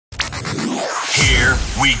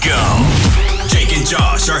Here we go. Jake and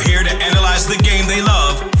Josh are here to analyze the game they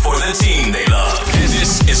love for the team they love. And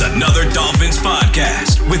this is Another Dolphins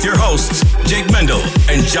podcast with your hosts, Jake Mendel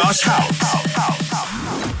and Josh Houtz.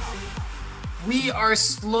 We are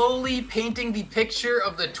slowly painting the picture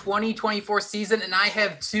of the 2024 season, and I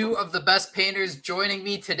have two of the best painters joining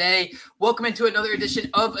me today. Welcome into another edition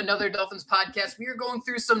of Another Dolphins podcast. We are going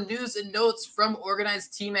through some news and notes from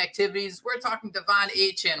organized team activities. We're talking De'Von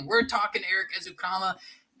Achane. We're talking Erik Ezukanma,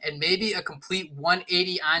 and maybe a complete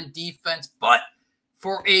 180 on defense. But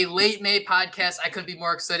for a late May podcast, I couldn't be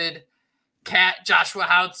more excited. Kat, Joshua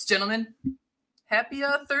Houtz, gentlemen, happy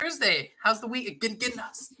Thursday. How's the week? Getting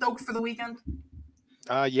stoked for the weekend?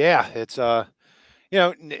 Yeah, it's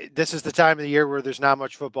this is the time of the year where there's not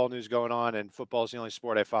much football news going on, and football is the only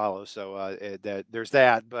sport I follow. So there's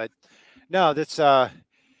that. But no, that's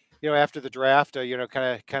after the draft,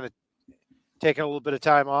 kind of taking a little bit of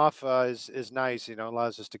time off is nice.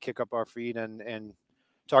 Allows us to kick up our feet and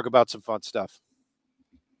talk about some fun stuff.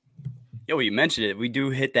 Yeah, well, you mentioned it. We do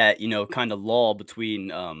hit that, kind of lull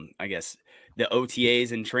between, I guess, the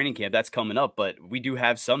OTAs and training camp. That's coming up, but we do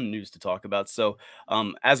have some news to talk about. So,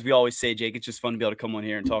 as we always say, Jake, it's just fun to be able to come on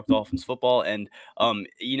here and talk Dolphins football. And,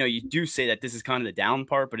 you do say that this is kind of the down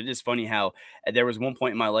part, but it is funny how there was one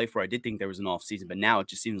point in my life where I did think there was an off season, but now it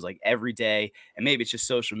just seems like every day, and maybe it's just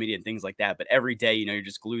social media and things like that, but every day, you're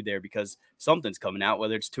just glued there because something's coming out,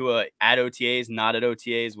 whether it's at OTAs, not at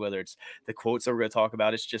OTAs, whether it's the quotes that we're going to talk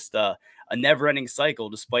about. It's just a never-ending cycle,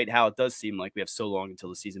 despite how it does seem like we have so long until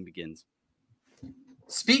the season begins.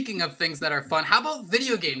 Speaking of things that are fun, how about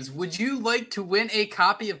video games? Would you like to win a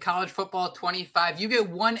copy of College Football 25? You get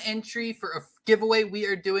one entry for a giveaway. We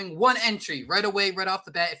are doing one entry right away, right off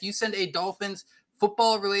the bat. If you send a Dolphins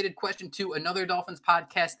football-related question to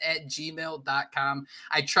AnotherDolphinsPodcast at gmail.com.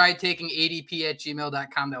 I tried taking ADP at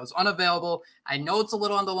gmail.com. That was unavailable. I know it's a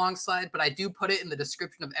little on the long side, but I do put it in the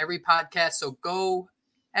description of every podcast. So go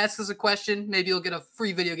ask us a question. Maybe you'll get a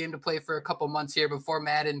free video game to play for a couple months here before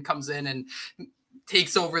Madden comes in and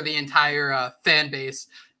takes over the entire fan base.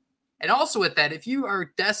 And also with that, if you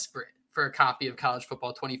are desperate for a copy of College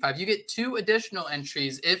Football 25, you get two additional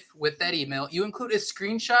entries if with that email you include a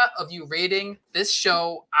screenshot of you rating this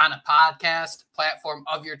show on a podcast platform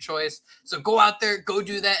of your choice. So go out there, go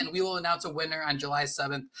do that, and we will announce a winner on July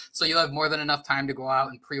 7th. So you'll have more than enough time to go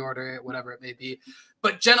out and pre-order it, whatever it may be.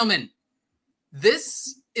 But gentlemen,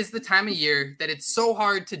 this is the time of year that it's so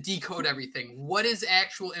hard to decode everything. What is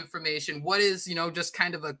actual information? What is, just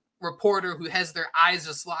kind of a reporter who has their eyes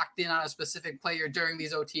just locked in on a specific player during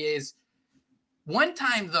these OTAs? One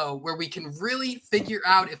time, though, where we can really figure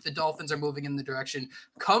out if the Dolphins are moving in the direction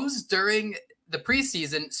comes during the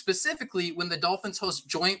preseason, specifically when the Dolphins host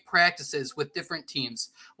joint practices with different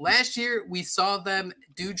teams. Last year, we saw them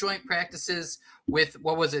do joint practices with,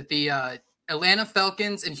 the Atlanta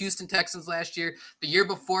Falcons and Houston Texans last year. The year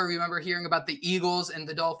before, remember hearing about the Eagles and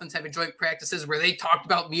the Dolphins having joint practices where they talked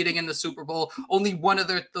about meeting in the Super Bowl. Only one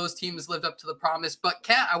of those teams lived up to the promise. But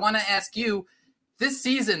Kat, I want to ask you, this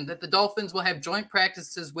season that the Dolphins will have joint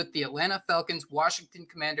practices with the Atlanta Falcons, Washington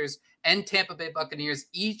Commanders, and Tampa Bay Buccaneers,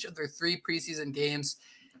 each of their three preseason games.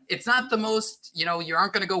 It's not the most, you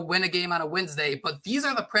aren't going to go win a game on a Wednesday, but these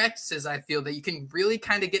are the practices I feel that you can really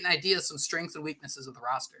kind of get an idea of some strengths and weaknesses of the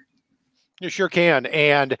roster. You sure can.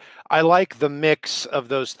 And I like the mix of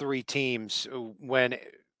those three teams when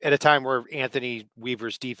at a time where Anthony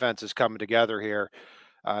Weaver's defense is coming together here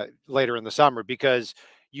later in the summer, because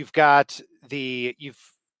you've got we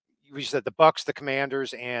said the Bucs, the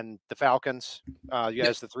Commanders, and the Falcons,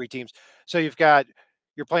 as the three teams. So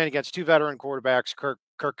you're playing against two veteran quarterbacks,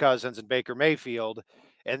 Kirk Cousins and Baker Mayfield.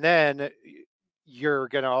 And then you're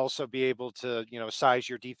going to also be able to, size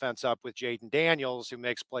your defense up with Jaden Daniels, who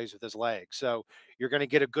makes plays with his legs. So you're going to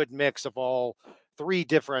get a good mix of all three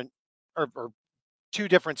different or two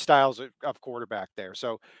different styles of quarterback there.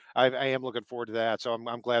 So I am looking forward to that. So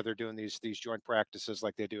I'm glad they're doing these joint practices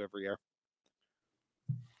like they do every year.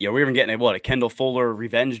 Yeah, we're even getting a Kendall Fuller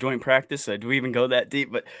revenge joint practice. Do we even go that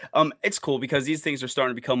deep? But it's cool because these things are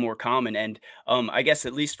starting to become more common. And I guess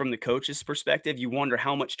at least from the coach's perspective, you wonder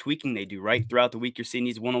how much tweaking they do, right? Throughout the week, you're seeing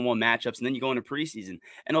these one-on-one matchups, and then you go into preseason.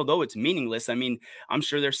 And although it's meaningless, I mean, I'm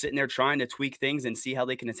sure they're sitting there trying to tweak things and see how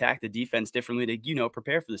they can attack the defense differently to,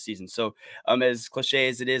 prepare for the season. So as cliche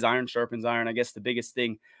as it is, iron sharpens iron. I guess the biggest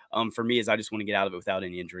thing for me is I just want to get out of it without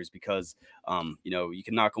any injuries because, you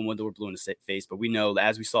can knock on wood, we're blue in the face, but we know that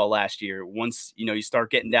as we saw last year, once, you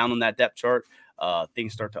start getting down on that depth chart,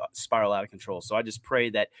 things start to spiral out of control. So I just pray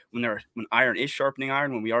that when iron is sharpening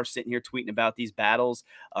iron, when we are sitting here tweeting about these battles,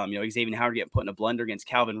 Xavier Howard getting put in a blender against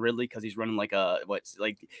Calvin Ridley because he's running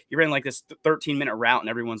he ran like this 13-minute route and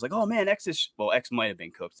everyone's like, oh man, X might have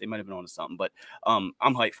been cooked. They might have been on to something, but I'm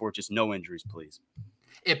hyped for it. Just no injuries, please.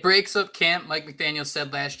 It breaks up camp, like McDaniel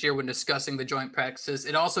said last year when discussing the joint practices.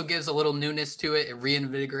 It also gives a little newness to it. It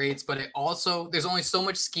reinvigorates, but there's only so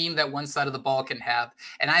much scheme that one side of the ball can have.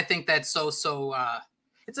 And I think that's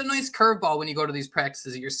it's a nice curveball when you go to these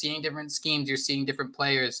practices. You're seeing different schemes, you're seeing different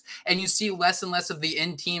players, and you see less and less of the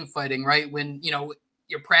in-team fighting, right? When,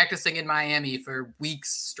 you're practicing in Miami for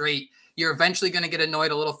weeks straight, you're eventually going to get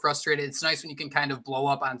annoyed, a little frustrated. It's nice when you can kind of blow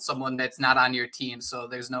up on someone that's not on your team, so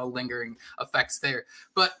there's no lingering effects there.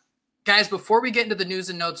 But guys, before we get into the news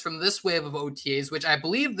and notes from this wave of OTAs, which I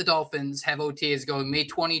believe the Dolphins have OTAs going May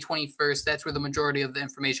 21st. That's where the majority of the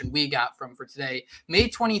information we got from for today. May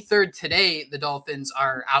 23rd today, the Dolphins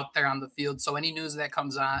are out there on the field. So any news that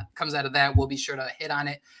comes out of that, we'll be sure to hit on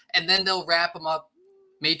it. And then they'll wrap them up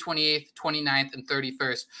May 28th, 29th, and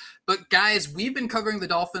 31st. But guys, we've been covering the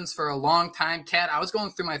Dolphins for a long time. Kat, I was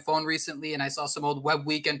going through my phone recently and I saw some old Web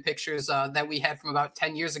Weekend pictures that we had from about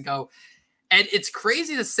 10 years ago. And it's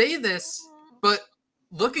crazy to say this, but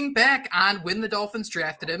looking back on when the Dolphins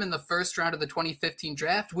drafted him in the first round of the 2015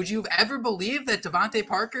 draft, would you have ever believed that Devontae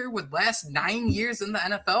Parker would last 9 years in the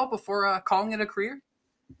NFL before calling it a career?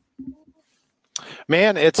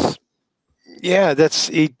 Man,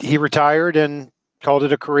 he retired and called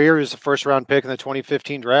it a career. He was the first round pick in the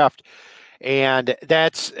 2015 draft. And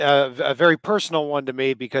that's a very personal one to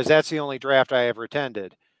me because that's the only draft I ever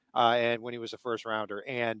attended. And when he was a first rounder.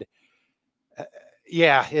 And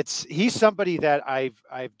he's somebody that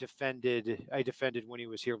I've defended. I defended when he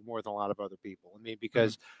was here more than a lot of other people. I mean,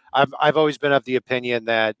 because I've always been of the opinion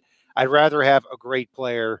that I'd rather have a great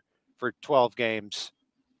player for 12 games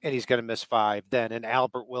and he's going to miss 5 than an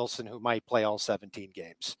Albert Wilson who might play all 17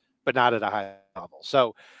 games, but not at a high level.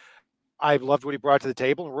 So I loved what he brought to the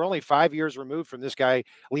table. And we're only 5 years removed from this guy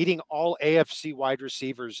leading all AFC wide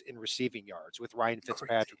receivers in receiving yards with Ryan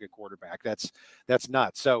Fitzpatrick at quarterback. That's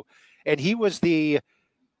nuts. So, and he was the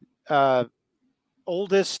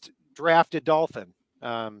oldest drafted Dolphin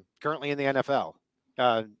currently in the NFL.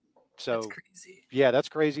 So, that's crazy. Yeah, that's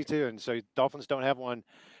crazy too. And so Dolphins don't have one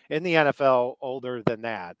in the NFL older than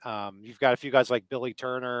that. You've got a few guys like Billy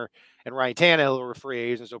Turner and Ryan Tannehill who are free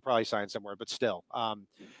agents. They'll probably sign somewhere, but still.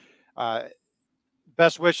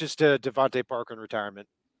 Best wishes to Devontae Parker in retirement.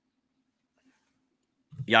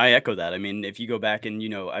 Yeah, I echo that. I mean, if you go back and,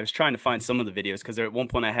 I was trying to find some of the videos because at one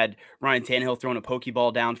point I had Ryan Tannehill throwing a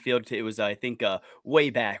pokeball downfield. It was, I think,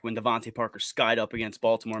 way back when Devontae Parker skied up against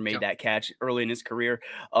Baltimore, made that catch early in his career.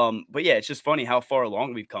 But yeah, it's just funny how far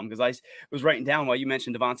along we've come because I was writing down while you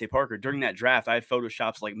mentioned Devontae Parker during that draft. I had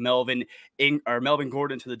photoshops like Melvin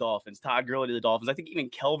Gordon to the Dolphins, Todd Gurley to the Dolphins. I think even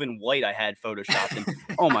Kelvin White I had photoshopped. And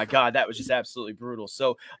oh my God, that was just absolutely brutal.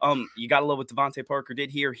 So you got to love what Devontae Parker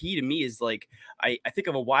did here. He to me is like, I think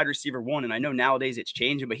of a wide receiver one, and I know nowadays it's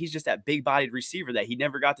changing, but he's just that big-bodied receiver that he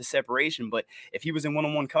never got the separation. But if he was in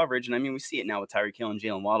one-on-one coverage, and I mean, we see it now with Tyreek Hill and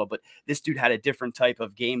Jalen Waddle, but this dude had a different type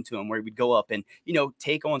of game to him where he would go up and,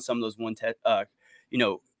 take on some of those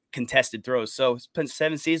contested throws. So spent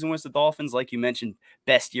 7 seasons with the Dolphins, like you mentioned,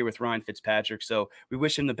 best year with Ryan Fitzpatrick. So we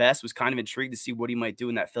wish him the best. Was kind of intrigued to see what he might do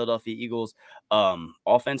in that Philadelphia Eagles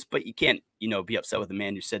offense, but you can't, be upset with a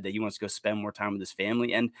man who said that he wants to go spend more time with his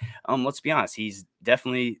family. And let's be honest, he's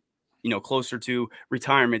definitely, closer to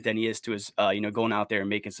retirement than he is to his, going out there and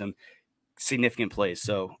making some significant plays.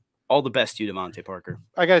 So all the best to you, Devontae Parker.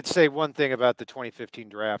 I got to say one thing about the 2015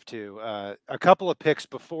 draft, too. A couple of picks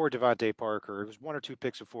before Devontae Parker, it was 1 or 2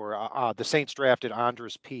 picks before, the Saints drafted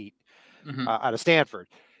Andres Pete out of Stanford.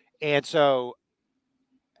 And so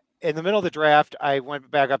in the middle of the draft, I went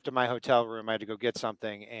back up to my hotel room. I had to go get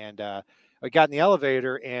something. And I got in the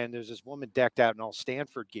elevator, and there's this woman decked out in all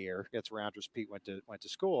Stanford gear. That's where Andres Pete went to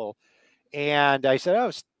school. And I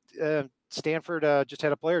said, Stanford just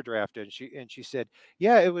had a player drafted. And she said,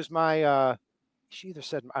 yeah, it was my, she either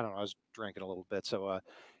said, I don't know, I was drinking a little bit. So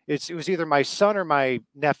it was either my son or my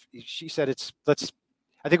nephew. She said,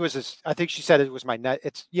 I think she said it was my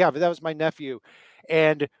but that was my nephew.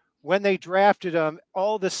 And when they drafted him,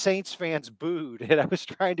 all the Saints fans booed. And I was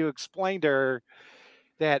trying to explain to her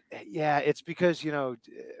that, it's because,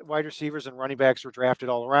 wide receivers and running backs were drafted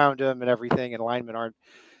all around him and everything, and linemen aren't.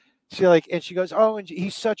 And she goes, oh, and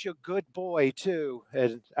he's such a good boy too.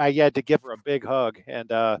 And I had to give her a big hug. And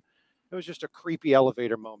was just a creepy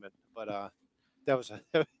elevator moment. But that was a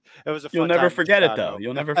it was a fun You'll never time in forget it, Chicago. though.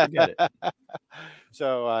 You'll never forget it.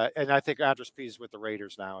 So, and I think Andres P is with the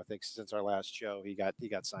Raiders now. I think since our last show, he got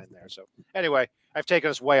signed there. So anyway, I've taken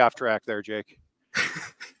us way off track there, Jake.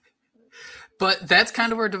 But that's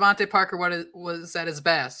kind of where Devontae Parker was at his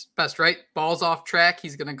best, right? Ball's off track.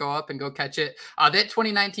 He's going to go up and go catch it. That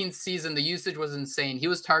 2019 season, the usage was insane. He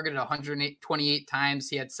was targeted 128 times.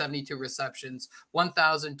 He had 72 receptions,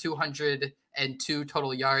 1,202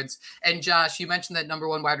 total yards. And Josh, you mentioned that number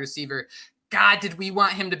one wide receiver. God, did we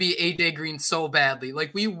want him to be AJ Green so badly?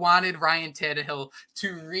 Like, we wanted Ryan Tannehill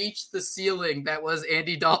to reach the ceiling that was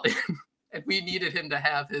Andy Dalton. And we needed him to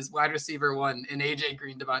have his wide receiver one in AJ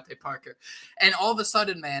Green, Devontae Parker. And all of a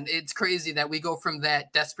sudden, man, it's crazy that we go from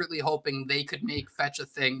that desperately hoping they could make fetch a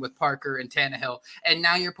thing with Parker and Tannehill. And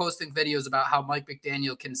now you're posting videos about how Mike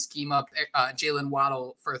McDaniel can scheme up Jalen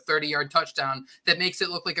Waddle for a 30-yard touchdown that makes it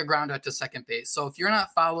look like a ground out to second base. So if you're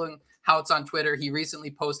not following Houtz on Twitter, he recently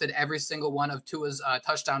posted every single one of Tua's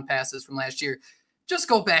touchdown passes from last year. Just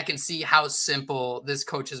go back and see how simple this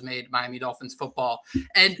coach has made Miami Dolphins football.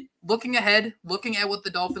 And looking ahead, looking at what the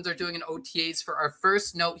Dolphins are doing in OTAs for our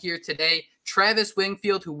first note here today, Travis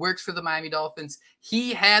Wingfield, who works for the Miami Dolphins,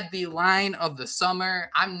 he had the line of the summer.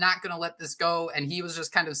 I'm not going to let this go. And he was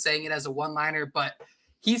just kind of saying it as a one-liner, but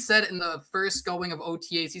he said in the first going of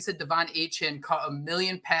OTAs, he said De'Von Achane caught 1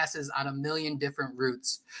 million passes on 1 million different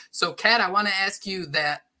routes. So, Kat, I want to ask you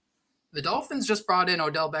that the Dolphins just brought in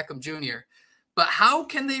Odell Beckham Jr., but how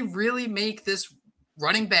can they really make this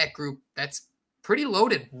running back group that's pretty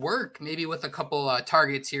loaded work, maybe with a couple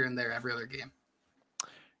targets here and there every other game?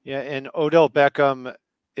 Yeah, and Odell Beckham,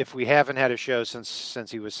 if we haven't had a show since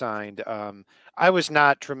he was signed, I was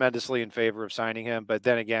not tremendously in favor of signing him. But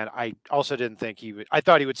then again, I also didn't think he would. I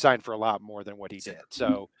thought he would sign for a lot more than what he did.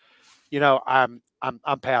 So, I'm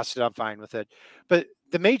past it. I'm fine with it. But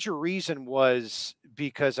the major reason was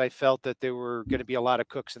because I felt that there were going to be a lot of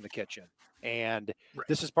cooks in the kitchen. And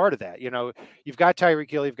This is part of that. You've got Tyreek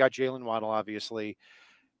Hill, you've got Jalen Waddle, obviously.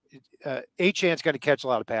 Achane's going to catch a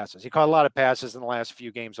lot of passes. He caught a lot of passes in the last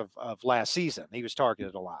few games of last season. He was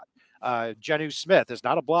targeted a lot. Jonnu Smith is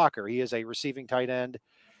not a blocker. He is a receiving tight end.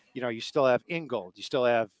 You still have Ingold. You still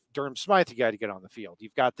have Durham Smythe you got to get on the field.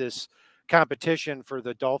 You've got this competition for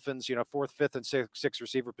the Dolphins, 4th, 5th, and 6th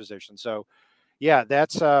receiver position. So, yeah,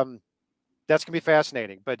 that's going to be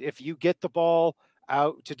fascinating. But if you get the ball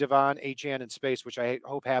out to De'Von Achane in space, which I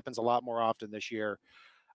hope happens a lot more often this year.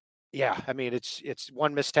 Yeah, I mean, it's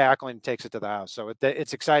one missed tackle and takes it to the house. So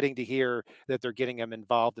it's exciting to hear that they're getting him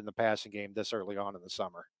involved in the passing game this early on in the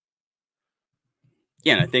summer.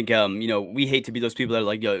 Yeah, and I think we hate to be those people that are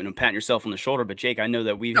like, patting yourself on the shoulder. But Jake, I know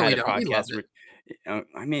that we've had a podcast where,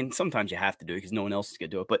 I mean, sometimes you have to do it because no one else is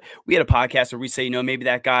going to do it. But we had a podcast where we say, maybe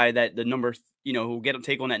that guy that the number, who'll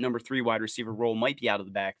take on that number 3 wide receiver role might be out of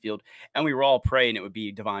the backfield. And we were all praying it would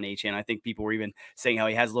be De'Von Achane. I think people were even saying how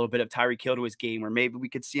he has a little bit of Tyreek Hill to his game, where maybe we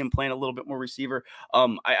could see him playing a little bit more receiver.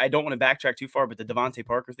 I don't want to backtrack too far, but the Devontae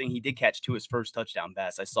Parker thing, he did catch his first touchdown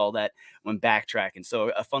pass. I saw that when backtracking. So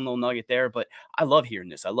a fun little nugget there. But I love hearing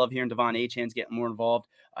this. I love hearing De'Von Achane's getting more involved.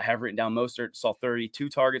 I have written down Mostert saw 32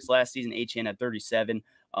 targets last season. Achane had 37.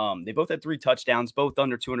 They both had 3 touchdowns, both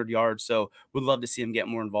under 200 yards. So would love to see him get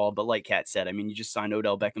more involved. But like Kat said, I mean, you just signed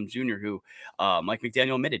Odell Beckham Jr., who Mike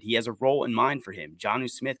McDaniel admitted he has a role in mind for him. Jonnu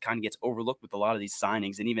Smith kind of gets overlooked with a lot of these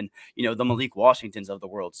signings, and even, the Malik Washingtons of the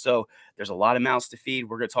world. So there's a lot of mouths to feed.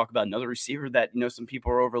 We're going to talk about another receiver that, some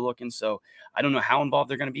people are overlooking. So I don't know how involved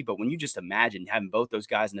they're going to be, but when you just imagine having both those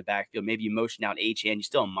guys in the backfield, maybe you motion out Achane, you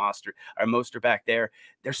still have Mostert back there.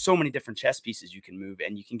 There's so many different chess pieces you can move,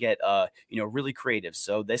 and you can get, really creative.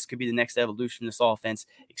 So this could be the next evolution of this offense.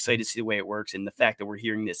 Excited to see the way it works, and the fact that we're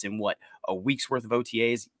hearing this in a week's worth of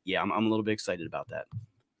OTAs. Yeah, I'm a little bit excited about that.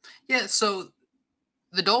 Yeah, so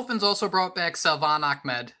the Dolphins also brought back Salvon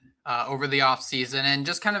Ahmed over the offseason, and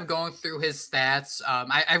just kind of going through his stats,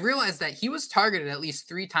 I realized that he was targeted at least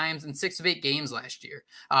 3 times in 6 of 8 games last year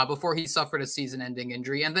before he suffered a season-ending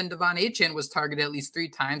injury. And then De'Von Achane was targeted at least 3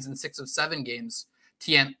 times in 6 of 7 games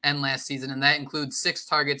to end last season, and that includes 6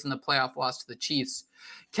 targets in the playoff loss to the Chiefs.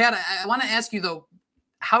 Kat, I want to ask you, though,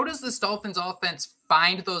 how does this Dolphins offense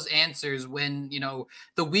find those answers when,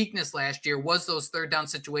 the weakness last year was those 3rd down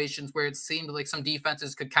situations where it seemed like some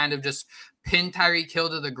defenses could kind of just pin Tyreek Hill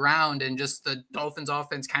to the ground and just the Dolphins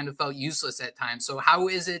offense kind of felt useless at times? So how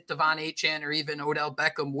is it De'Von Achane or even Odell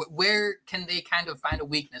Beckham, where can they kind of find a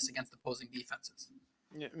weakness against opposing defenses?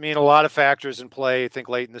 I mean, a lot of factors in play, I think,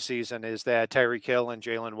 late in the season is that Tyreek Hill and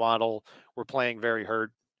Jalen Waddle were playing very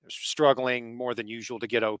hurt, struggling more than usual to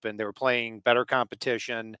get open. They were playing better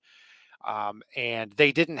competition. And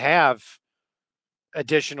they didn't have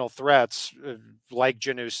additional threats like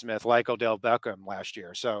Jonnu Smith, like Odell Beckham last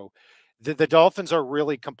year. So the Dolphins are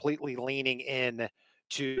really completely leaning in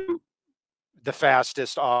to the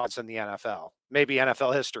fastest odds in the NFL, maybe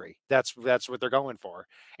NFL history. That's what they're going for.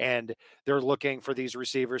 And they're looking for these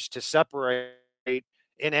receivers to separate in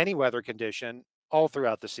any weather condition all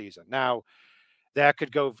throughout the season. Now, I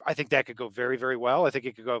think that could go very, very well. I think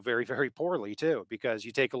it could go very, very poorly too, because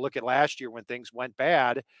you take a look at last year when things went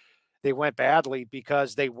bad, they went badly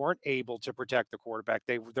because they weren't able to protect the quarterback.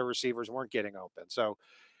 The receivers weren't getting open. So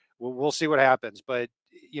we'll see what happens. But,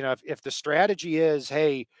 if the strategy is,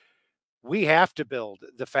 hey, we have to build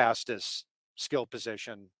the fastest skill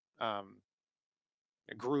position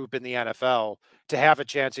group in the NFL to have a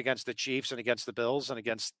chance against the Chiefs and against the Bills and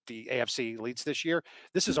against the AFC elites this year,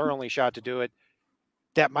 this is our only shot to do it.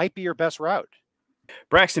 That might be your best route.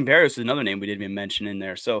 Braxton Berrios is another name we didn't even mention in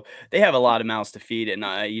there. So they have a lot of mouths to feed. And,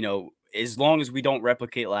 as long as we don't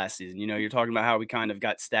replicate last season, you're talking about how we kind of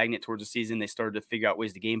got stagnant towards the season. They started to figure out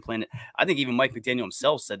ways to game plan it. I think even Mike McDaniel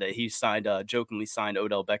himself said that he jokingly signed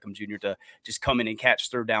Odell Beckham Jr. to just come in and catch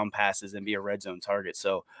third down passes and be a red zone target.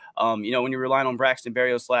 So, when you're relying on Braxton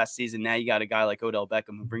Berrios last season, now you got a guy like Odell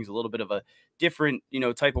Beckham who brings a little bit of a different,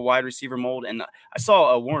 type of wide receiver mold. And I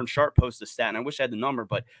saw Warren Sharp post a stat, and I wish I had the number,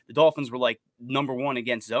 but the Dolphins were like number one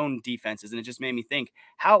against zone defenses. And it just made me think,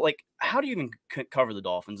 how do you even cover the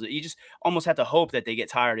Dolphins? You just almost have to hope that they get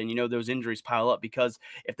tired and, those injuries pile up, because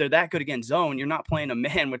if they're that good against zone, you're not playing a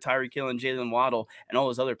man with Tyreek Hill and Jalen Waddle and all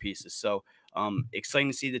those other pieces. So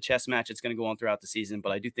exciting to see the chess match that's going to go on throughout the season.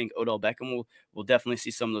 But I do think Odell Beckham will definitely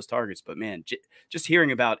see some of those targets. But man, just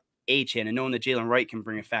hearing about Achane and knowing that Jalen Wright can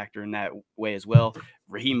bring a factor in that way as well.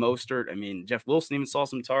 Raheem Mostert, Jeff Wilson even saw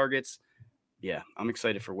some targets. Yeah, I'm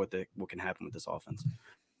excited for what can happen with this offense.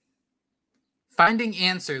 Finding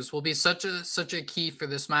answers will be such a key for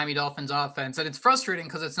this Miami Dolphins offense. And it's frustrating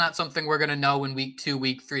because it's not something we're going to know in week 2,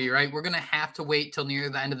 week 3, right? We're going to have to wait till near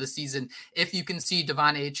the end of the season if you can see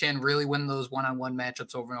De'Von Achane really win those one-on-one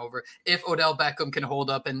matchups over and over, if Odell Beckham can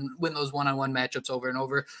hold up and win those one-on-one matchups over and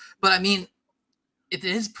over. But it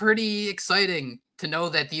is pretty exciting to know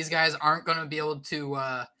that these guys aren't going to be able to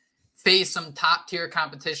face some top-tier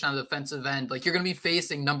competition on the defensive end. Like, you're going to be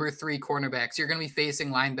facing number 3 cornerbacks. You're going to be facing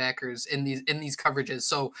linebackers in these coverages.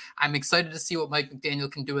 So I'm excited to see what Mike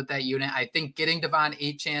McDaniel can do with that unit. I think getting De'Von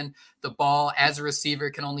Achane the ball as a receiver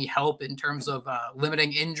can only help in terms of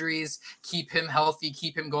limiting injuries, keep him healthy,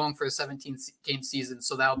 keep him going for a 17-game season.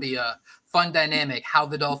 So that'll be a fun dynamic, how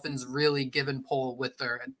the Dolphins really give and pull with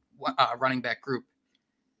their running back group.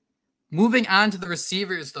 Moving on to the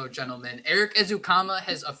receivers, though, gentlemen, Erik Ezukanma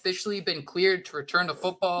has officially been cleared to return to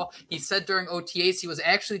football. He said during OTAs he was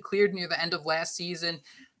actually cleared near the end of last season.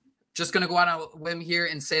 Just going to go on a whim here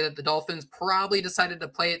and say that the Dolphins probably decided to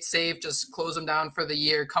play it safe, just close him down for the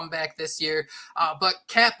year, come back this year. But,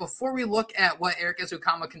 Cap, before we look at what Erik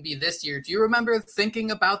Ezukanma can be this year, do you remember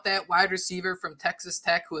thinking about that wide receiver from Texas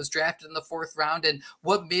Tech who was drafted in the 4th round and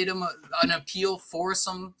what made him an appeal for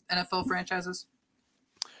some NFL franchises?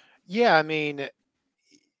 Yeah,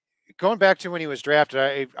 going back to when he was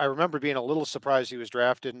drafted, I remember being a little surprised he was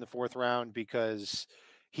drafted in the 4th round because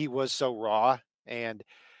he was so raw.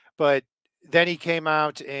 But then he came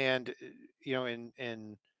out and,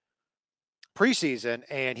 in preseason,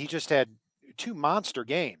 and he just had 2 monster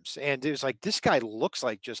games. And it was like, this guy looks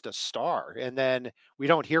like just a star. And then we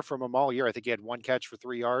don't hear from him all year. I think he had 1 catch for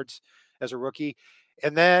 3 yards as a rookie.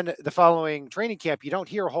 And then the following training camp, you don't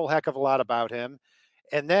hear a whole heck of a lot about him.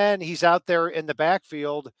 And then he's out there in the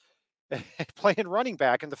backfield playing running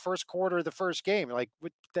back in the first quarter of the first game. Like,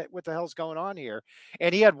 what the hell's going on here?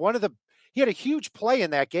 And he had a huge play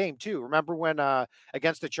in that game too. Remember when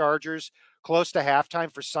against the Chargers, close to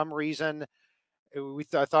halftime, for some reason,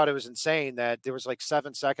 I thought it was insane that there was like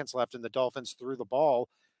 7 seconds left and the Dolphins threw the ball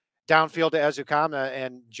downfield to Ezukanma,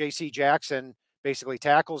 and J.C. Jackson basically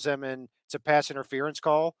tackles him, and it's a pass interference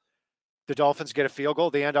call. The Dolphins get a field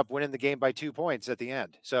goal. They end up winning the game by 2 points at the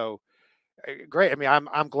end. So great.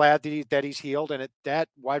 I'm glad that he's healed, and that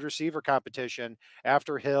wide receiver competition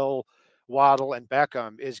after Hill, Waddle, and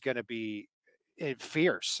Beckham is going to be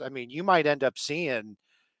fierce. You might end up seeing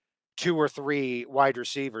 2 or 3 wide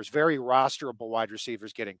receivers, very rosterable wide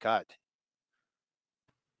receivers, getting cut.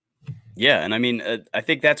 Yeah, and I mean, I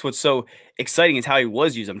think that's what's so exciting is how he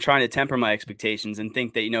was used. I'm trying to temper my expectations and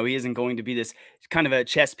think that, he isn't going to be this kind of a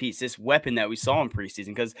chess piece, this weapon that we saw in preseason.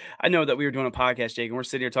 Because I know that we were doing a podcast, Jake, and we're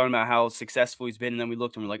sitting here talking about how successful he's been, and then we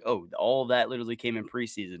looked and we're like, oh, all of that literally came in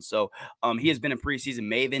preseason. So he has been a preseason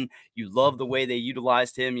maven. You love the way they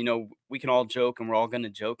utilized him. We can all joke, and we're all going to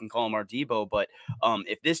joke and call him our Debo, but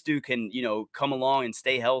if this dude can, come along and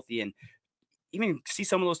stay healthy and even see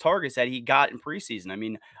some of those targets that he got in preseason. I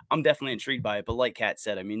mean, I'm definitely intrigued by it. But like Kat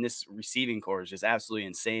said, I mean, this receiving core is just absolutely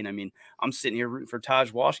insane. I mean, I'm sitting here rooting for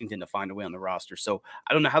Taj Washington to find a way on the roster. So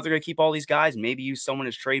I don't know how they're going to keep all these guys. Maybe use someone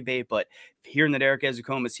as trade bait. But hearing that Erik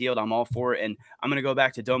Ezukanma is healed, I'm all for it. And I'm going to go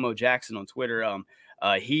back to Domo Jackson on Twitter.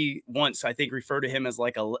 He once, I think, referred to him as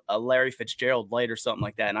like a Larry Fitzgerald light or something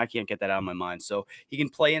like that, and I can't get that out of my mind. So he can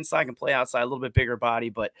play inside, can play outside, a little bit bigger body,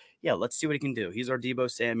 but yeah, let's see what he can do. He's our Debo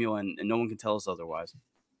Samuel, and no one can tell us otherwise.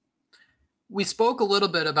 We spoke a little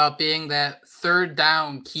bit about being that third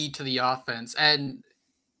down key to the offense, and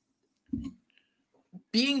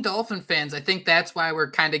being Dolphin fans, I think that's why we're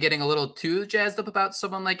kind of getting a little too jazzed up about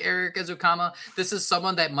someone like Erik Ezukanma. This is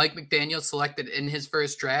someone that Mike McDaniel selected in his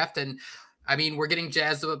first draft, and I mean, we're getting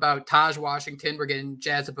jazzed up about Taj Washington. We're getting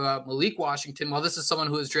jazzed up about Malik Washington. Well, this is someone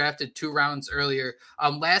who was drafted 2 rounds earlier.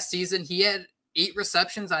 Last season, he had 8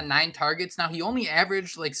 receptions on 9 targets. Now, he only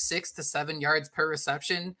averaged like 6 to 7 yards per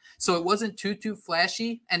reception, so it wasn't too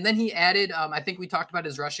flashy. And then he added, I think we talked about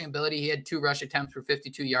his rushing ability. He had 2 rush attempts for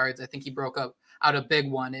 52 yards. I think he broke out a big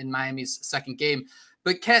one in Miami's second game.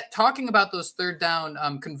 But Kat, talking about those third down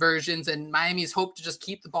conversions and Miami's hope to just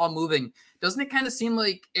keep the ball moving, doesn't it kind of seem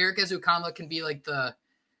like Erik Ezukanma can be like the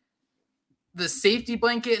safety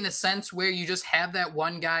blanket in a sense where you just have that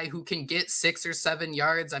one guy who can get 6 or 7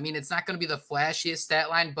 yards? I mean, it's not going to be the flashiest stat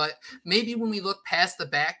line, but maybe when we look past the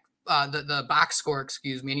box score,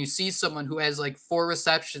 and you see someone who has like 4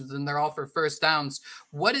 receptions and they're all for first downs,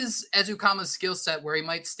 what is Ezukanma's skill set where he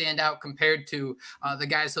might stand out compared to the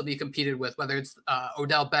guys he'll be competed with, whether it's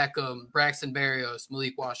Odell Beckham, Braxton Berrios,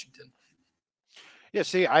 Malik Washington? Yeah,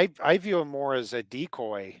 see, I view him more as a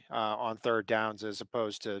decoy on third downs as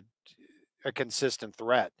opposed to a consistent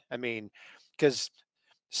threat. I mean, because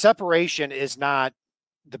separation is not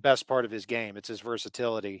the best part of his game. It's his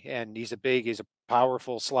versatility, and he's a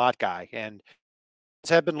powerful slot guy, and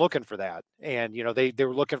have been looking for that. And they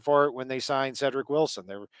were looking for it when they signed Cedric Wilson.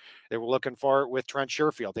 They were looking for it with Trent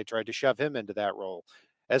Sherfield. They tried to shove him into that role.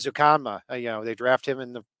 Ezukanma, they draft him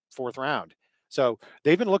in the 4th round. So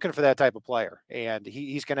they've been looking for that type of player, and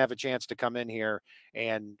he's going to have a chance to come in here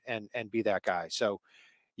and be that guy. So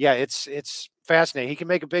yeah, it's fascinating. He can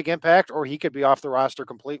make a big impact, or he could be off the roster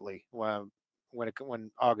completely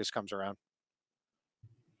when August comes around.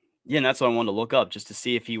 Yeah, and that's what I wanted to look up just to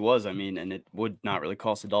see if he was. I mean, and it would not really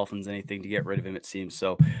cost the Dolphins anything to get rid of him, it seems.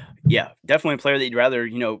 So, yeah, definitely a player that you'd rather,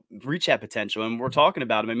 reach that potential. And we're talking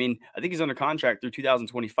about him. I mean, I think he's under contract through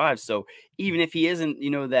 2025. So even if he isn't,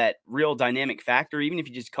 that real dynamic factor, even if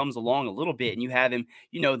he just comes along a little bit and you have him,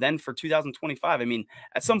 then for 2025, I mean,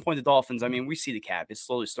 at some point, the Dolphins, I mean, we see the cap. It's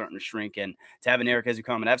slowly starting to shrink. And to have an Erik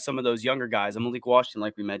Ezukanma and have some of those younger guys, Malik Washington,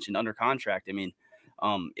 like we mentioned, under contract, I mean,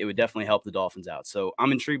 it would definitely help the Dolphins out. So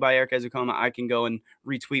I'm intrigued by Erik Ezukanma. I can go and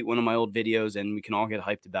retweet one of my old videos and we can all get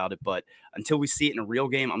hyped about it. But until we see it in a real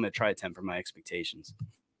game, I'm going to try to temper my expectations.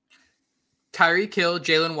 Tyreek Hill,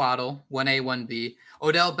 Jalen Waddle, 1A, 1B.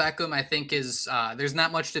 Odell Beckham, I think, is there's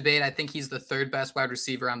not much debate. I think he's the 3rd best wide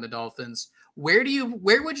receiver on the Dolphins. Where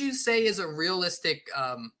would you say is a realistic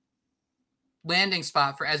landing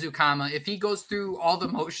spot for Ezukanma if he goes through all the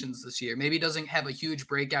motions this year? Maybe he doesn't have a huge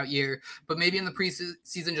breakout year, but maybe in the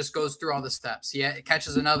preseason just goes through all the steps. Yeah, it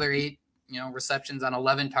catches another 8 receptions on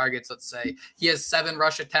 11 targets, let's say. He has 7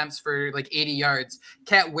 rush attempts for like 80 yards.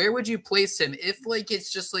 Kat, where would you place him if like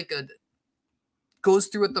it's just like goes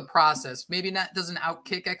through with the process, maybe doesn't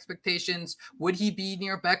outkick expectations? Would he be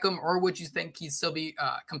near Beckham, or would you think he'd still be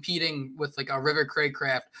competing with like a River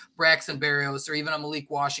Craycraft, Braxton Berrios, or even a Malik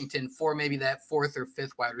Washington for maybe that 4th or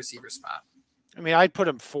 5th wide receiver spot? I mean, I'd put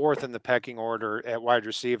him 4th in the pecking order at wide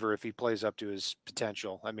receiver if he plays up to his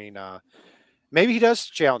potential. I mean, maybe he does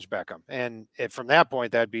challenge Beckham, and from that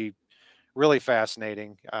point, that'd be really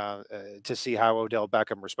fascinating to see how Odell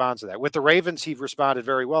Beckham responds to that. With the Ravens, he responded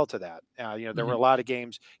very well to that. There were a lot of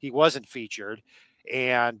games he wasn't featured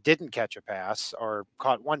and didn't catch a pass or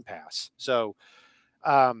caught 1 pass. So,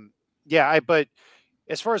 but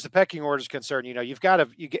as far as the pecking order is concerned, you've got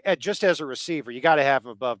to, just as a receiver, you got to have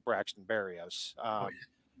him above Braxton Berrios.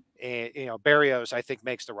 And Berrios, I think,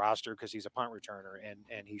 makes the roster because he's a punt returner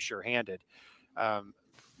and he's sure-handed.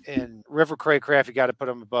 And River Craycraft, you got to put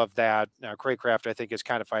him above that. Now, Craycraft, I think, is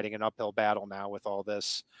kind of fighting an uphill battle now with all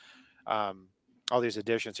this all these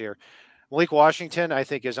additions here. Malik Washington, I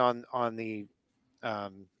think, is on the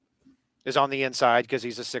inside because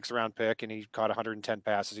he's a 6th round pick and he caught 110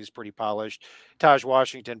 passes. He's pretty polished. Taj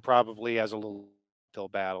Washington probably has a little uphill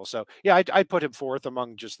battle. So yeah, I'd put him 4th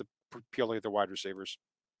among just purely the wide receivers.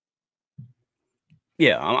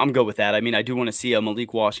 Yeah, I'm good with that. I mean, I do want to see a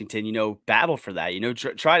Malik Washington, battle for that,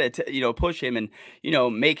 try to, push him and,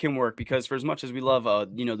 make him work because for as much as we love,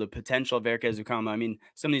 the potential of Erik Ezukanma, I mean,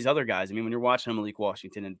 some of these other guys, I mean, when you're watching Malik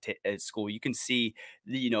Washington at school, you can see,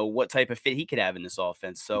 what type of fit he could have in this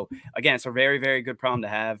offense. So again, it's a very, very good problem to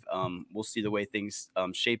have. We'll see the way things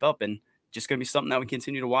shape up and just going to be something that we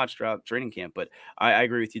continue to watch throughout training camp. But I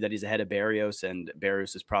agree with you that he's ahead of Berrios, and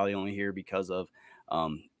Berrios is probably only here because of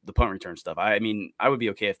the punt return stuff. I mean, I would be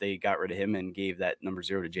okay if they got rid of him and gave that number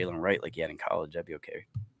 0 to Jalen Wright like he had in college. That'd be okay.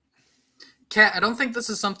 Kat, I don't think this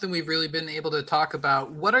is something we've really been able to talk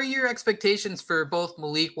about. What are your expectations for both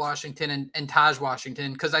Malik Washington and Taj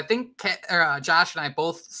Washington? Because I think Josh and I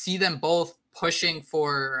both see them both pushing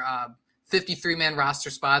for 53-man roster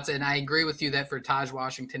spots, and I agree with you that for Taj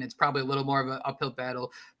Washington, it's probably a little more of an uphill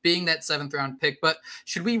battle being that 7th round pick. But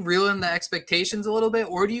should we reel in the expectations a little bit,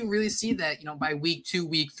 or do you really see that, by week 2,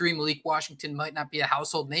 week 3, Malik Washington might not be a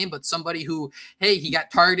household name, but somebody who, hey, he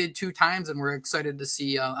got targeted 2 times, and we're excited to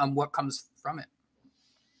see what comes from it?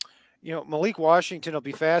 Malik Washington will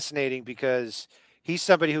be fascinating because he's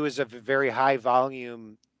somebody who is a very high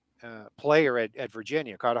volume player at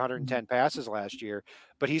Virginia, caught 110 passes last year,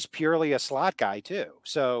 but he's purely a slot guy too.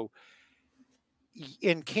 So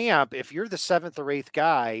in camp, if you're the 7th or 8th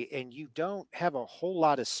guy and you don't have a whole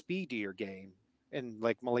lot of speed to your game, and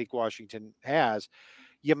like Malik Washington has,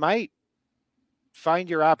 you might find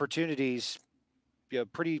your opportunities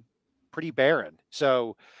pretty barren.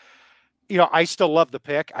 So I still love the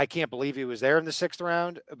pick. I can't believe he was there in the 6th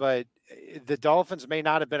round, but the Dolphins may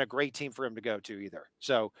not have been a great team for him to go to either.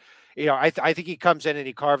 So, I think he comes in and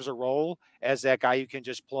he carves a role as that guy you can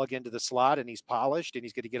just plug into the slot and he's polished and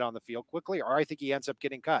he's going to get on the field quickly, or I think he ends up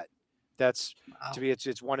getting cut. That's to me,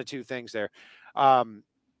 it's one of 2 things there.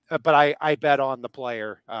 But I bet on the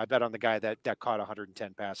player. I bet on the guy that caught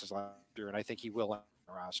 110 passes last year, and I think he will end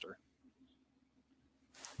the roster.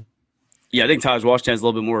 Yeah, I think Taj Washington has a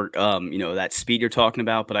little bit more, that speed you're talking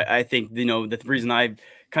about. But I think, the reason I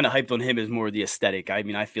kind of hyped on him is more the aesthetic. I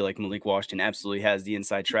mean, I feel like Malik Washington absolutely has the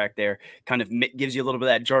inside track there. Kind of gives you a little bit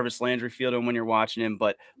of that Jarvis Landry feel to him when you're watching him.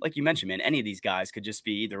 But like you mentioned, man, any of these guys could just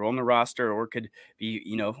be either on the roster or could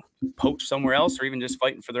be, poached somewhere else or even just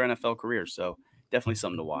fighting for their NFL career. So definitely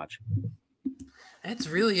something to watch. That's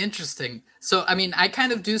really interesting. So, I mean, I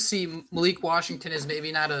kind of do see Malik Washington as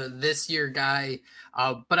maybe not a this year guy.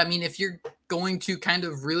 But I mean, if you're going to kind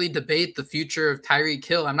of really debate the future of Tyreek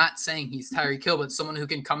Hill, I'm not saying he's Tyreek Hill, but someone who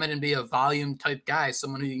can come in and be a volume type guy,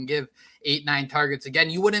 someone who can give 8-9 targets.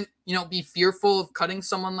 Again, you wouldn't, be fearful of cutting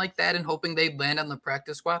someone like that and hoping they'd land on the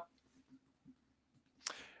practice squad?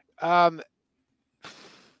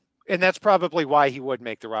 And that's probably why he would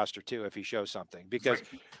make the roster too if he shows something. Because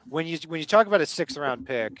when you talk about a 6th round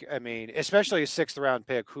pick, I mean, especially a 6th round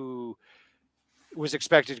pick who was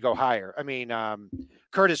expected to go higher. I mean,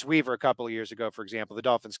 Curtis Weaver a couple of years ago, for example, the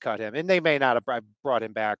Dolphins cut him, and they may not have brought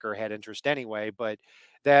him back or had interest anyway. But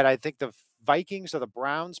that I think the Vikings or the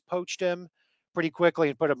Browns poached him pretty quickly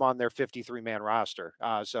and put him on their 53-man roster.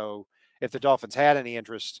 So if the Dolphins had any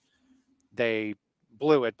interest, they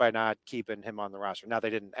blew it by not keeping him on the roster. Now they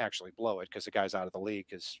didn't actually blow it because the guy's out of the league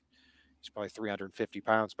because he's probably 350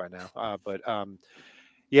 pounds by now.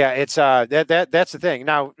 Yeah, it's that's the thing.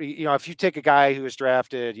 Now, if you take a guy who was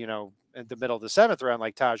drafted, in the middle of the 7th round,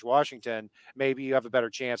 like Taj Washington, maybe you have a better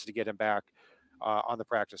chance to get him back on the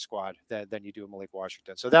practice squad than you do Malik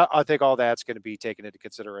Washington. So that I think all that's going to be taken into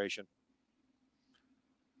consideration.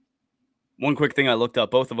 One quick thing I looked up,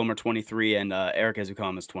 both of them are 23 and Erik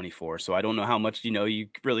Ezukanma is 24. So I don't know how much, you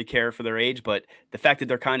really care for their age, but the fact that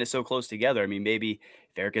they're kind of so close together, I mean, maybe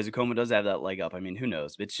if Erik Ezukanma does have that leg up, I mean, who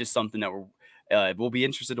knows? It's just something that we'll be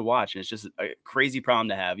interested to watch. And it's just a crazy problem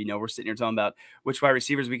to have. We're sitting here talking about which wide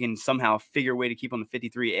receivers we can somehow figure a way to keep on the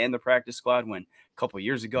 53 and the practice squad when a couple of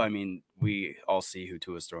years ago, I mean, we all see who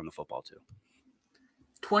Tua's throwing the football to.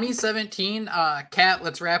 2017, Kat,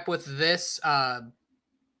 let's wrap with this.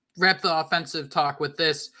 Wrap the offensive talk with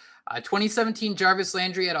this. 2017, Jarvis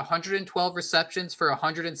Landry had 112 receptions for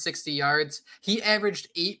 160 yards. He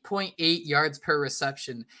averaged 8.8 yards per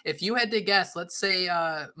reception. If you had to guess, let's say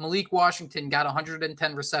Malik Washington got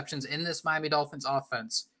 110 receptions in this Miami Dolphins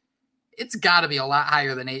offense. It's got to be a lot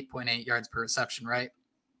higher than 8.8 yards per reception, right?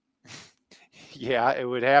 Yeah, it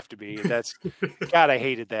would have to be. That's God, I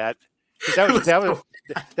hated that. That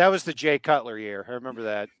was the Jay Cutler year. I remember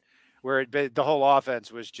that. where the whole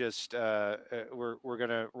offense was just we're going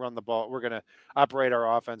to run the ball. We're going to operate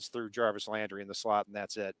our offense through Jarvis Landry in the slot, and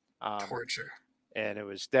that's it. Torture. And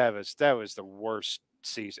that was the worst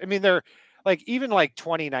season. I mean, they're like even like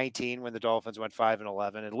 2019 when the Dolphins went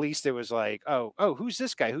 5-11. At least it was like, oh, who's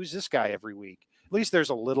this guy? Who's this guy every week? At least there's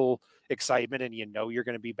a little excitement, and you're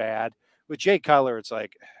going to be bad. With Jay Cutler, it's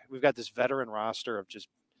like we've got this veteran roster of just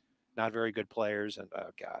not very good players, and oh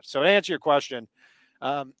god. So to answer your question,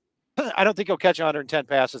 I don't think he'll catch 110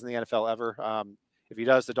 passes in the NFL ever. If he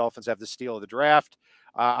does, the Dolphins have the steal of the draft.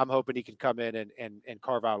 I'm hoping he can come in and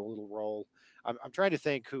carve out a little role. I'm trying to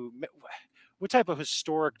think what type of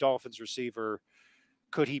historic Dolphins receiver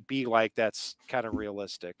could he be like that's kind of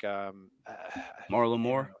realistic? Marlon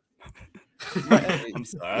Moore. I'm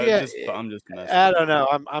sorry. Yeah, I'm just messing. I don't know.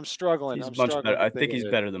 I'm struggling. He's much better. I think he's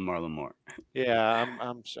better than Marlon Moore. Yeah,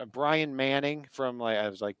 I'm Brian Manning from I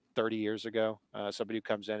was 30 years ago. Somebody who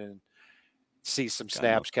comes in and sees some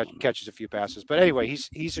snaps, catches a few passes. But anyway,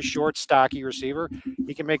 he's a short, stocky receiver.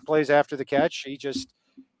 He can make plays after the catch.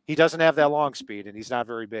 He doesn't have that long speed, and he's not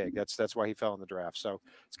very big. That's why he fell in the draft. So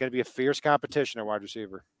it's going to be a fierce competition at wide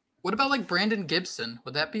receiver. What about like Brandon Gibson?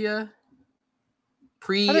 Would that be a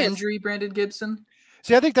pre-injury Brandon Gibson?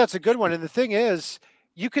 See, I think that's a good one. And the thing is,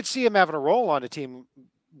 you could see him having a role on a team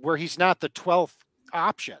where he's not the 12th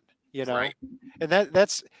option, Right. And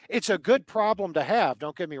it's a good problem to have.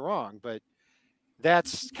 Don't get me wrong, but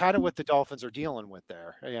that's kind of what the Dolphins are dealing with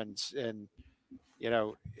there. And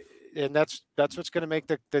that's what's going to make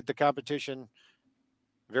the competition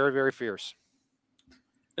very, very fierce.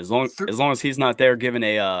 As long as he's not there giving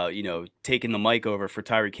taking the mic over for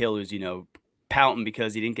Tyreek Hill, who's, pouting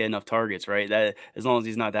because he didn't get enough targets, right? That as long as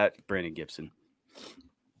he's not that Brandon Gibson.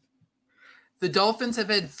 The Dolphins have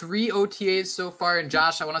had 3 OTAs so far, and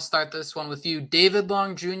Josh, I want to start this one with you. David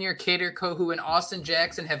Long Jr., Kader Kohou, and Austin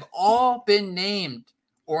Jackson have all been named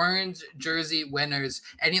orange jersey winners.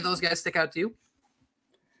 Any of those guys stick out to you?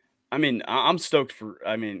 I mean, I'm stoked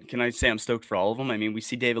can I say I'm stoked for all of them? I mean, we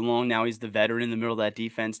see David Long now. He's the veteran in the middle of that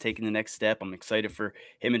defense taking the next step. I'm excited for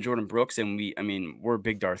him and Jordan Brooks. And we're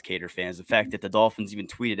big Darth Kader fans. The fact that the Dolphins even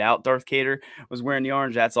tweeted out Darth Kader was wearing the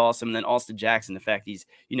orange, that's awesome. And then Austin Jackson, the fact he's,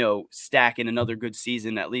 stacking another good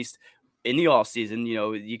season, at least in the offseason,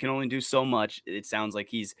 you can only do so much. It sounds like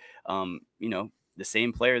he's, the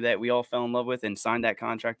same player that we all fell in love with and signed that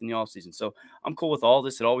contract in the offseason. So I'm cool with all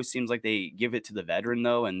this. It always seems like they give it to the veteran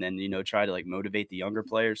though, and then, try to motivate the younger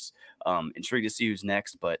players. Intrigued to see who's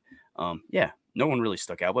next, but no one really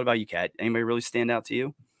stuck out. What about you, Kat? Anybody really stand out to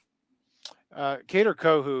you? Kader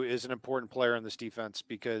Kohou is an important player in this defense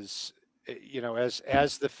because,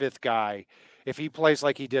 as the 5th guy, if he plays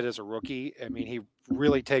like he did as a rookie, I mean, he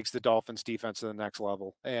really takes the Dolphins defense to the next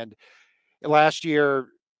level. And last year,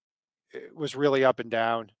 it was really up and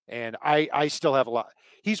down, and I still have a lot.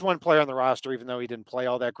 He's one player on the roster, even though he didn't play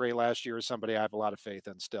all that great last year, is somebody I have a lot of faith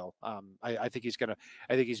in still. I think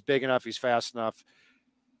I think he's big enough, he's fast enough,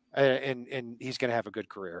 and he's gonna have a good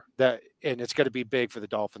career. And it's gonna be big for the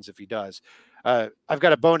Dolphins if he does. I've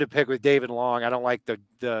got a bone to pick with David Long. I don't like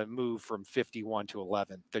the move from 51 to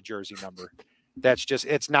 11, the jersey number. That's just,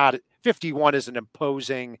 it's not, 51 is an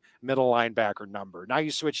imposing middle linebacker number. Now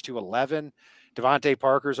you switch to 11. Devontae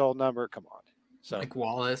Parker's old number. Come on. So Mike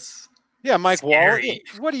Wallace. Yeah, Mike Scary.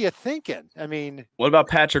 Wallace. What are you thinking? I mean, what about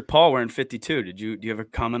Patrick Paul wearing 52? Do you have a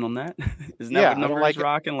comment on that? Isn't that what number he's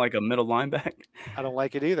rocking, like a middle linebacker? I don't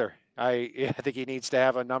like it either. I think he needs to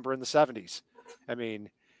have a number in the 70s. I mean,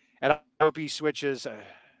 and I hope he switches.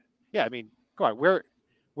 I mean, go on.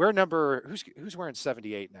 Where number? Who's wearing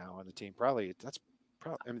 78 now on the team? Probably.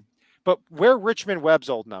 I mean, but where Richmond Webb's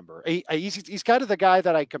old number? He's kind of the guy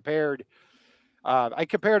that I compared. I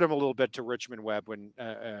compared him a little bit to Richmond Webb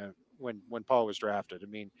when Paul was drafted. I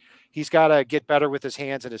mean, he's got to get better with his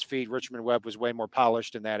hands and his feet. Richmond Webb was way more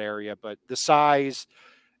polished in that area, but the size,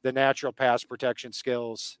 the natural pass protection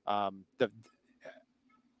skills, I'd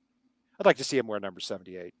like to see him wear number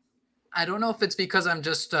 78. I don't know if it's because I'm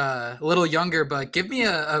just a little younger, but give me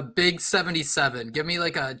a big 77. Give me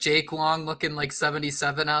like a Jake Long looking like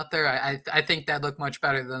 77 out there. I think that'd look much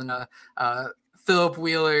better than Philip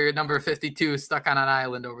Wheeler, number 52, stuck on an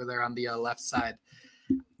island over there on the left side.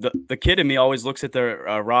 The kid in me always looks at their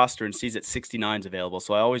roster and sees that 69 is available.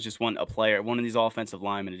 So I always just want a player, one of these offensive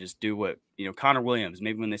linemen, to just do what, Connor Williams,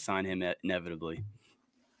 maybe when they sign him inevitably.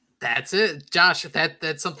 That's it. Josh,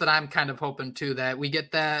 that's something I'm kind of hoping too, that we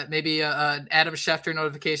get that maybe an Adam Schefter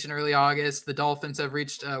notification early August. The Dolphins have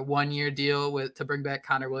reached a 1-year deal to bring back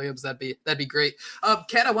Connor Williams. That'd be great.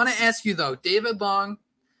 Kat, I want to ask you though, David Long,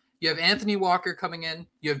 you have Anthony Walker coming in,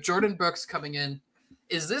 you have Jordan Brooks coming in.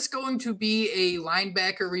 Is this going to be a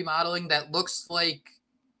linebacker remodeling that looks like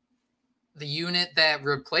the unit that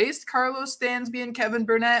replaced Carlos Dansby and Kevin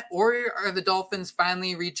Burnett, or are the Dolphins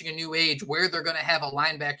finally reaching a new age where they're going to have a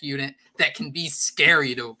linebacker unit that can be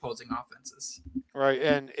scary to opposing offenses? Right.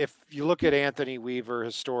 And if you look at Anthony Weaver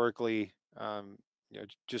historically,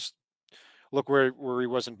 just look where he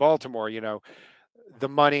was in Baltimore, the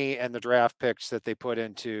money and the draft picks that they put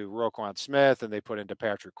into Roquan Smith and they put into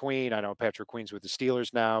Patrick Queen. I know Patrick Queen's with the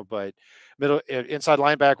Steelers now, but inside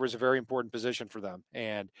linebacker is a very important position for them.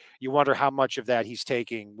 And you wonder how much of that he's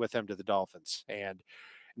taking with him to the Dolphins. And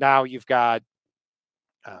now you've got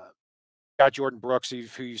Jordan Brooks,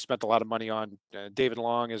 who you spent a lot of money on. David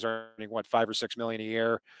Long is earning $5 or $6 million a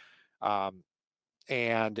year.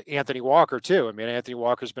 And Anthony Walker too. I mean, Anthony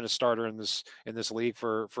Walker's been a starter in this league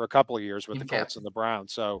for a couple of years with the Colts and the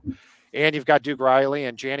Browns. So, and you've got Duke Riley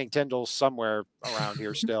and Channing Tindall somewhere around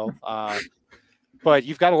here still. But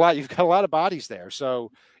you've got a lot of bodies there.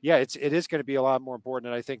 So yeah, it is going to be a lot more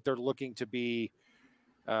important. And I think they're looking to be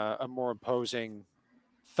a more imposing,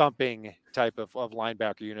 thumping type of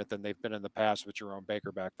linebacker unit than they've been in the past with Jerome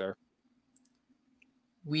Baker back there.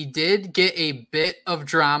 We did get a bit of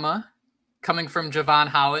drama coming from Jevon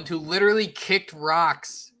Holland, who literally kicked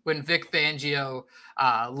rocks when Vic Fangio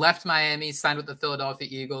left Miami, signed with the Philadelphia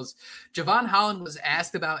Eagles. Jevon Holland was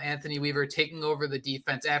asked about Anthony Weaver taking over the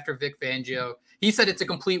defense after Vic Fangio. He said it's a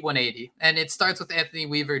complete 180, and it starts with Anthony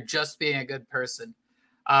Weaver just being a good person.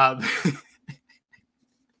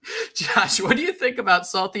 Josh, what do you think about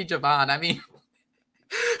Salty Jevon? I mean,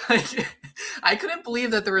 I couldn't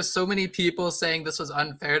believe that there were so many people saying this was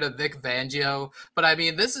unfair to Vic Fangio, but I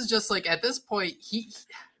mean, this is just like, at this point,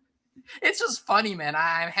 it's just funny, man.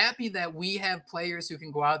 I'm happy that we have players who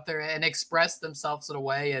can go out there and express themselves in a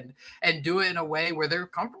way and do it in a way where they're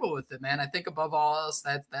comfortable with it, man. I think above all else,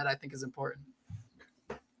 that I think is important.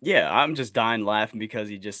 Yeah, I'm just dying laughing because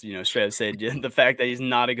he just, straight up said the fact that he's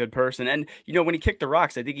not a good person. And, when he kicked the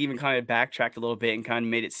rocks, I think he even kind of backtracked a little bit and kind of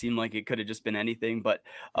made it seem like it could have just been anything. But,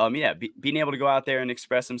 being able to go out there and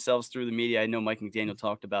express themselves through the media, I know Mike McDaniel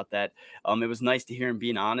talked about that. It was nice to hear him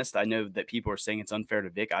being honest. I know that people are saying it's unfair to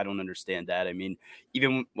Vic. I don't understand that. I mean,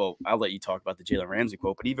 I'll let you talk about the Jalen Ramsey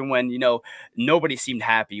quote, but even when, nobody seemed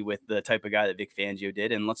happy with the type of guy that Vic Fangio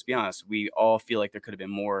did. And let's be honest, we all feel like there could have been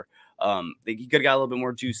more. He could have got a little bit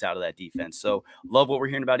more juice out of that defense. So love what we're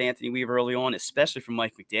hearing about Anthony Weaver early on, especially from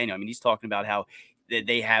Mike McDaniel. I mean, he's talking about how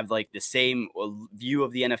they have like the same view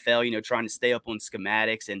of the NFL, trying to stay up on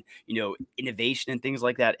schematics and, innovation and things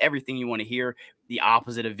like that. Everything you want to hear, the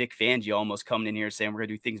opposite of Vic Fangio almost coming in here saying, we're going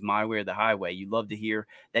to do things my way or the highway. You love to hear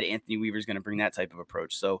that Anthony Weaver is going to bring that type of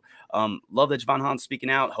approach. So love that Jevon Holland's speaking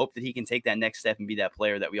out. Hope that he can take that next step and be that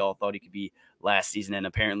player that we all thought he could be last season. And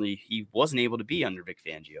apparently he wasn't able to be under Vic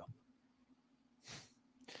Fangio.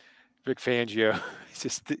 Vic Fangio,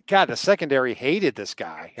 the secondary hated this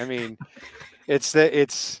guy. I mean,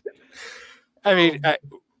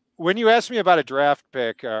 when you ask me about a draft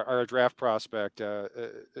pick or a draft prospect,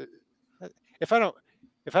 if I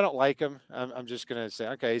don't like him, I'm just going to say,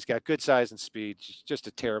 okay, he's got good size and speed. He's just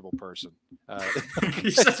a terrible person.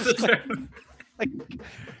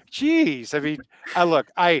 Geez. I mean,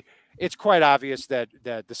 it's quite obvious that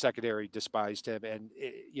the secondary despised him. And,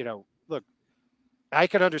 look, I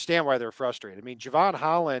can understand why they're frustrated. I mean, Jevon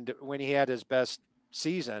Holland, when he had his best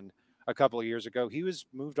season a couple of years ago, he was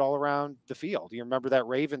moved all around the field. You remember that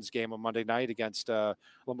Ravens game on Monday night against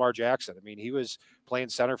Lamar Jackson? I mean, he was playing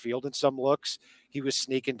center field in some looks. He was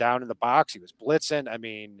sneaking down in the box. He was blitzing. I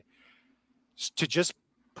mean, to just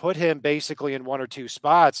put him basically in one or two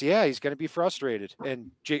spots, yeah, he's going to be frustrated.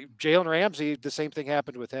 And Jalen Ramsey, the same thing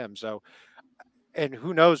happened with him. So, and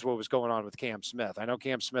who knows what was going on with Cam Smith? I know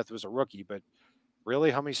Cam Smith was a rookie, but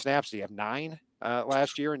really, how many snaps do you have? 9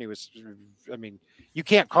 last year, and he was. I mean, you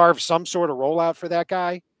can't carve some sort of rollout for that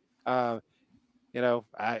guy.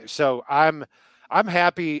 So I'm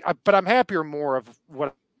happy, but I'm happier more of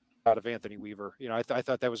what out of Anthony Weaver. I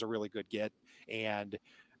thought that was a really good get and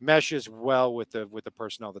meshes well with the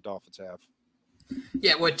personnel the Dolphins have.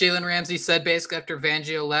 Yeah, what Jalen Ramsey said basically after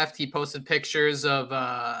Fangio left, he posted pictures of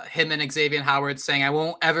him and Xavier Howard saying, "I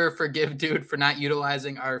won't ever forgive dude for not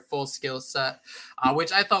utilizing our full skill set,"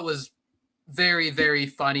 which I thought was very, very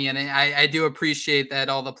funny. And I do appreciate that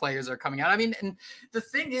all the players are coming out. I mean, and the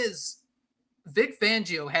thing is, Vic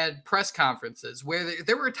Fangio had press conferences where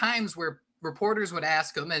there were times where reporters would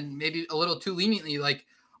ask him, and maybe a little too leniently, like,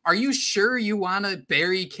 "Are you sure you want to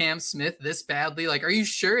bury Cam Smith this badly? Like, are you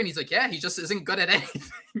sure?" And he's like, "Yeah, he just isn't good at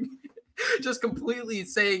anything." Just completely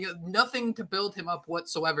saying nothing to build him up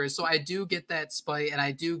whatsoever. So I do get that spite, and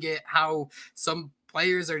I do get how some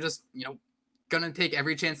players are just, going to take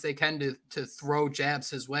every chance they can to throw jabs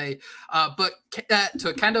his way. But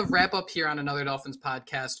to kind of wrap up here on Another Dolphins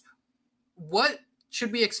podcast, what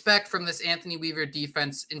should we expect from this Anthony Weaver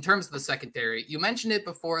defense in terms of the secondary? You mentioned it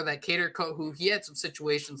before that Kader Kohou, he had some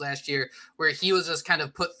situations last year where he was just kind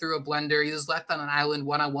of put through a blender. He was left on an island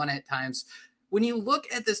one-on-one at times. When you look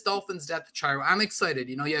at this Dolphins depth chart, I'm excited.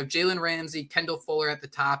 You know, you have Jalen Ramsey, Kendall Fuller at the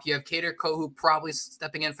top. You have Kader Kohou probably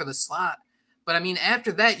stepping in for the slot. But, I mean,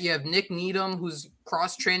 after that, you have Nick Needham, who's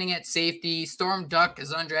cross-training at safety. Storm Duck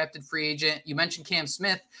is an undrafted free agent. You mentioned Cam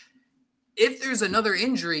Smith. If there's another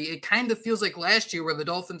injury, it kind of feels like last year where the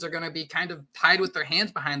Dolphins are going to be kind of tied with their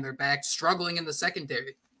hands behind their back, struggling in the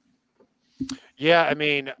secondary. Yeah, I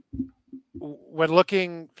mean, when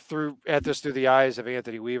looking at this through the eyes of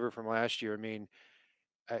Anthony Weaver from last year, I mean,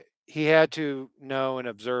 he had to know and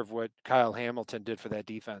observe what Kyle Hamilton did for that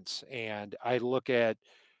defense. And I look at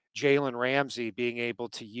Jalen Ramsey being able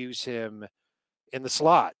to use him in the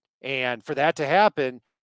slot. And for that to happen,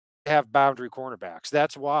 have boundary cornerbacks.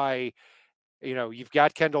 That's why, you know, you've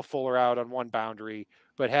got Kendall Fuller out on one boundary,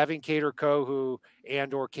 but having Kader Kohou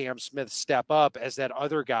and or Cam Smith step up as that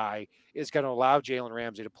other guy is going to allow Jalen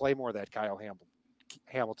Ramsey to play more of that Kyle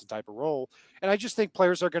Hamilton type of role. And I just think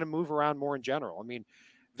players are going to move around more in general. I mean,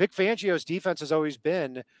 Vic Fangio's defense has always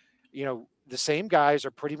been, you know, the same guys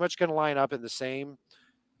are pretty much going to line up in the same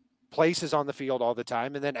places on the field all the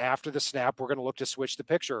time. And then after the snap, we're going to look to switch the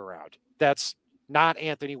picture around. That's not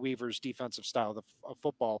Anthony Weaver's defensive style of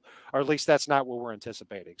football, or at least that's not what we're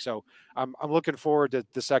anticipating. So I'm looking forward to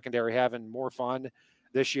the secondary having more fun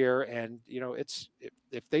this year. And, you know,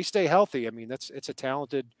 if they stay healthy, I mean, it's a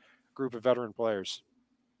talented group of veteran players.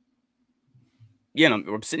 Yeah, and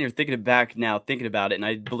I'm sitting here thinking about it, and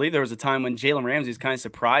I believe there was a time when Jalen Ramsey was kind of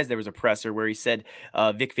surprised there was a presser where he said,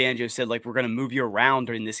 Vic Fangio said, like, we're going to move you around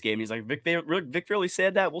during this game. He's like, Vic really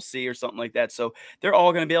said that? We'll see, or something like that. So they're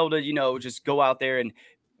all going to be able to, you know, just go out there and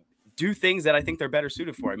do things that I think they're better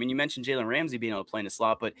suited for. I mean, you mentioned Jalen Ramsey being able to play in the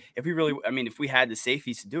slot, but if we had the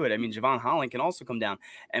safeties to do it, I mean, Jevon Holland can also come down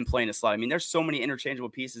and play in the slot. I mean, there's so many interchangeable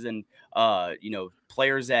pieces and, you know,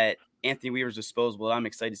 players at Anthony Weaver's disposable. I'm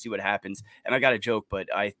excited to see what happens. And I got a joke,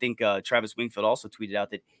 but I think Travis Wingfield also tweeted out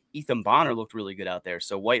that Ethan Bonner looked really good out there.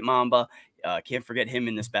 So White Mamba, can't forget him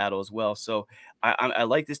in this battle as well. So I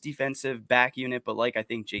like this defensive back unit, but like I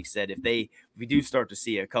think Jake said, if we do start to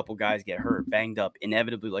see a couple guys get hurt, banged up,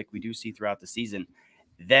 inevitably like we do see throughout the season,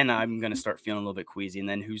 then I'm going to start feeling a little bit queasy, and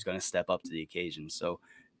then who's going to step up to the occasion? So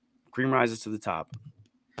cream rises to the top.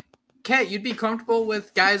 Kat, you'd be comfortable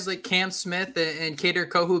with guys like Cam Smith and Kader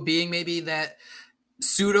Kohou being maybe that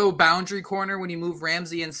pseudo boundary corner when you move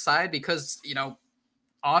Ramsey inside, because, you know,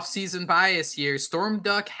 off-season bias here, Storm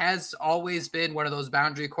Duck has always been one of those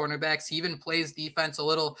boundary cornerbacks. He even plays defense a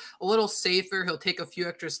little safer. He'll take a few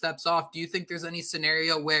extra steps off. Do you think there's any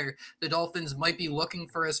scenario where the Dolphins might be looking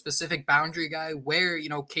for a specific boundary guy where, you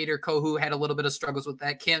know, Kader Kohou had a little bit of struggles with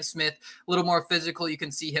that? Cam Smith, a little more physical. You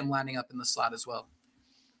can see him lining up in the slot as well.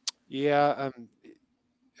 Yeah,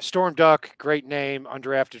 Storm Duck, great name,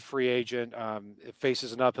 undrafted free agent. It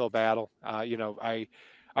faces an uphill battle. You know,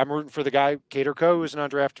 I'm rooting for the guy. Kader Kohou is an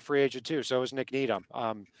undrafted free agent too. So is Nick Needham.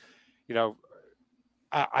 You know,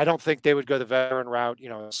 I don't think they would go the veteran route. You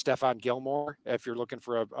know, Stephon Gilmore, if you're looking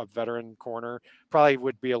for a veteran corner, probably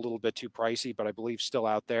would be a little bit too pricey, but I believe still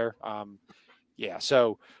out there. Yeah,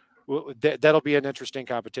 so that'll be an interesting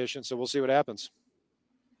competition. So we'll see what happens.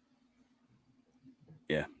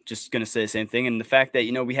 Yeah, just going to say the same thing. And the fact that,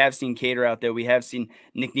 you know, we have seen Kader out there. We have seen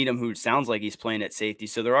Nick Needham, who sounds like he's playing at safety.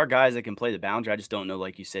 So there are guys that can play the boundary. I just don't know,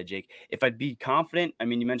 like you said, Jake. If I'd be confident, I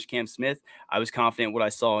mean, you mentioned Cam Smith. I was confident what I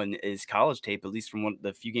saw in his college tape, at least from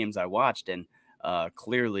the few games I watched. And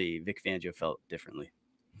clearly Vic Fangio felt differently.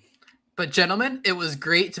 But gentlemen, it was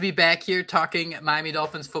great to be back here talking Miami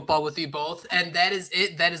Dolphins football with you both. And that is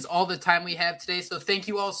it. That is all the time we have today. So thank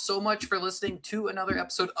you all so much for listening to another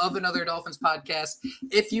episode of Another Dolphins Podcast.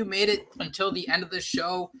 If you made it until the end of the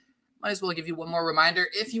show, might as well give you one more reminder.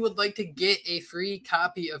 If you would like to get a free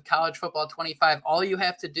copy of College Football 25, all you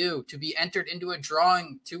have to do to be entered into a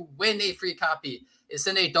drawing to win a free copy is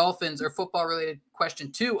send a Dolphins or football-related question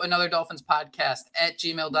to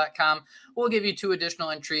AnotherDolphinsPodcast@gmail.com. We'll give you 2 additional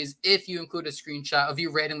entries if you include a screenshot of you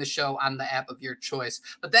rating the show on the app of your choice.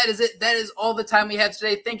 But that is it. That is all the time we have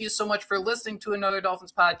today. Thank you so much for listening to Another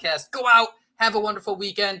Dolphins Podcast. Go out, have a wonderful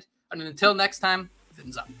weekend, and until next time,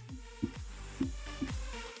 fins up.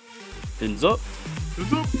 Fins up.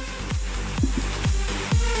 Fins up.